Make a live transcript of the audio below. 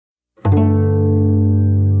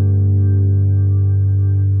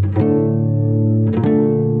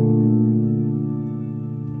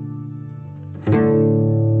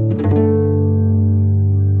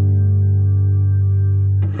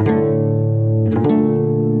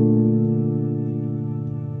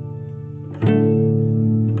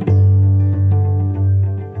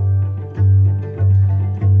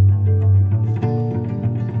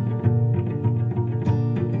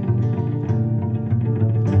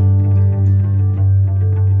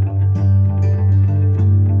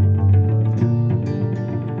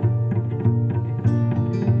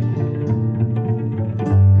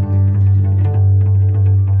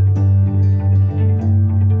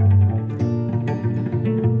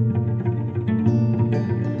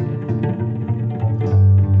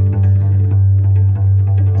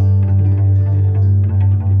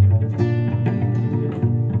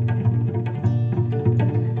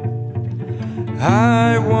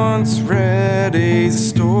once read a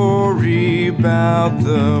story about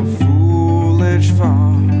the foolish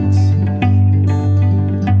fox.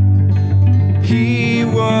 He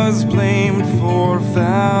was blamed for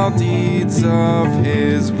foul deeds of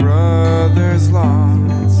his brother's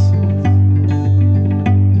lots,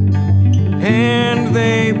 and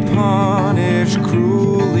they punished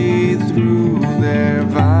cruelly through their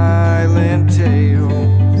violent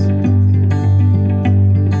tales.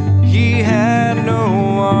 He had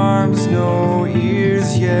no arms, no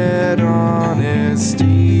ears, yet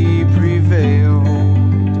honesty prevailed.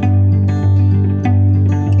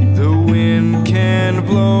 The wind can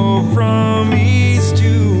blow from east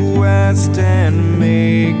to west and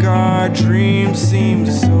make our dreams seem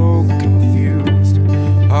so confused.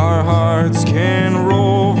 Our hearts can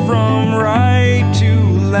roll from right to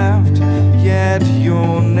left, yet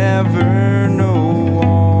you'll never know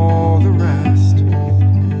all the rest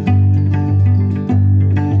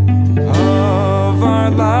of our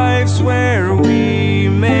lives, where we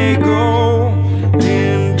may go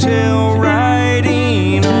until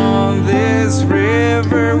riding on this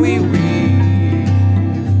river we weave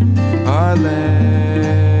our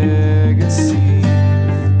legacy.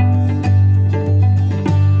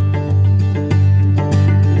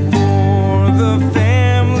 For the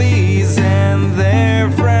families and their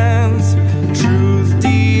friends, truth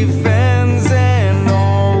defends and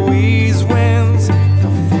always wins.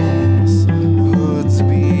 The falsehoods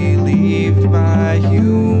believed by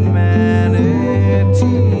humanity's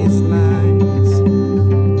lies.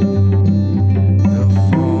 The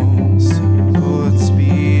falsehoods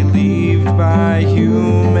believed by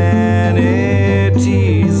humanity's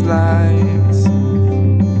lies.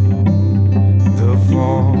 The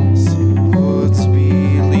falsehoods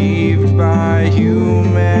believed by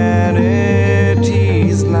humanity's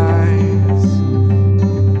lies.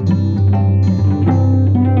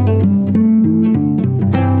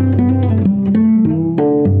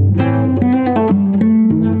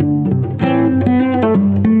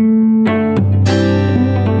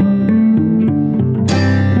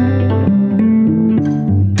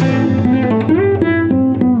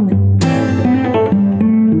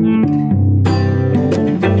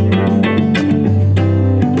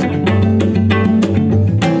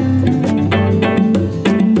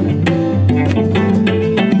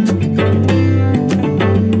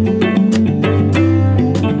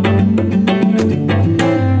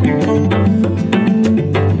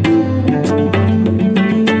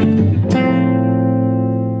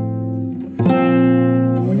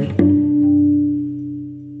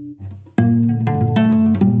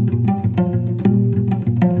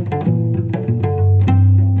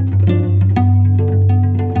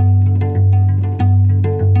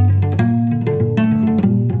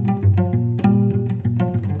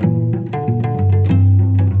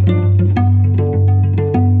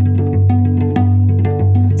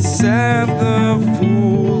 Said the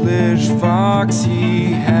foolish fox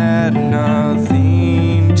he had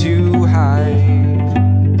nothing to hide,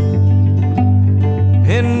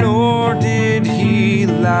 and nor did he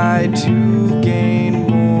lie to gain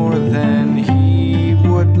more than he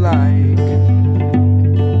would like.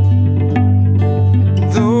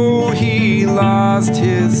 Though he lost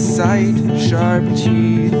his sight, sharp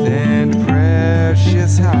teeth, and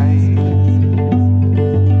precious hide,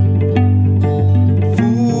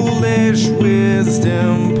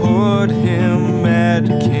 wisdom put him at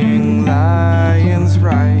King Lion's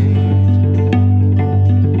right.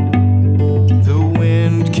 The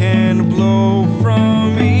wind can blow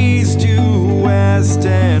from east to west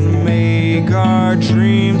and make our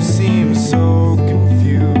dreams seem so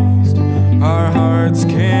confused. Our hearts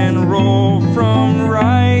can roll from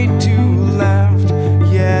right to left,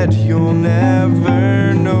 yet you'll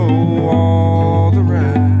never know all the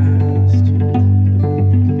rest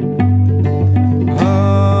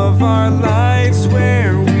our lives,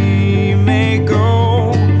 where we may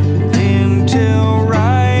go until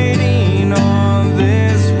riding on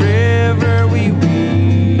this river we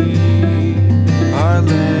weave our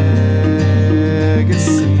legacy.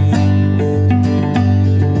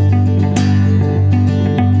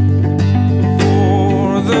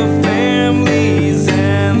 For the families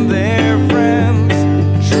and their friends,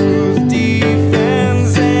 truth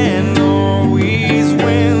defends and always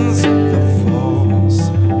wins. The false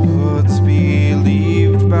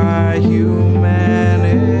believed by humanity's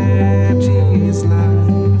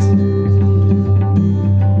lies.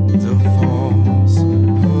 The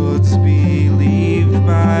falsehoods believed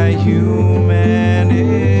by humanity.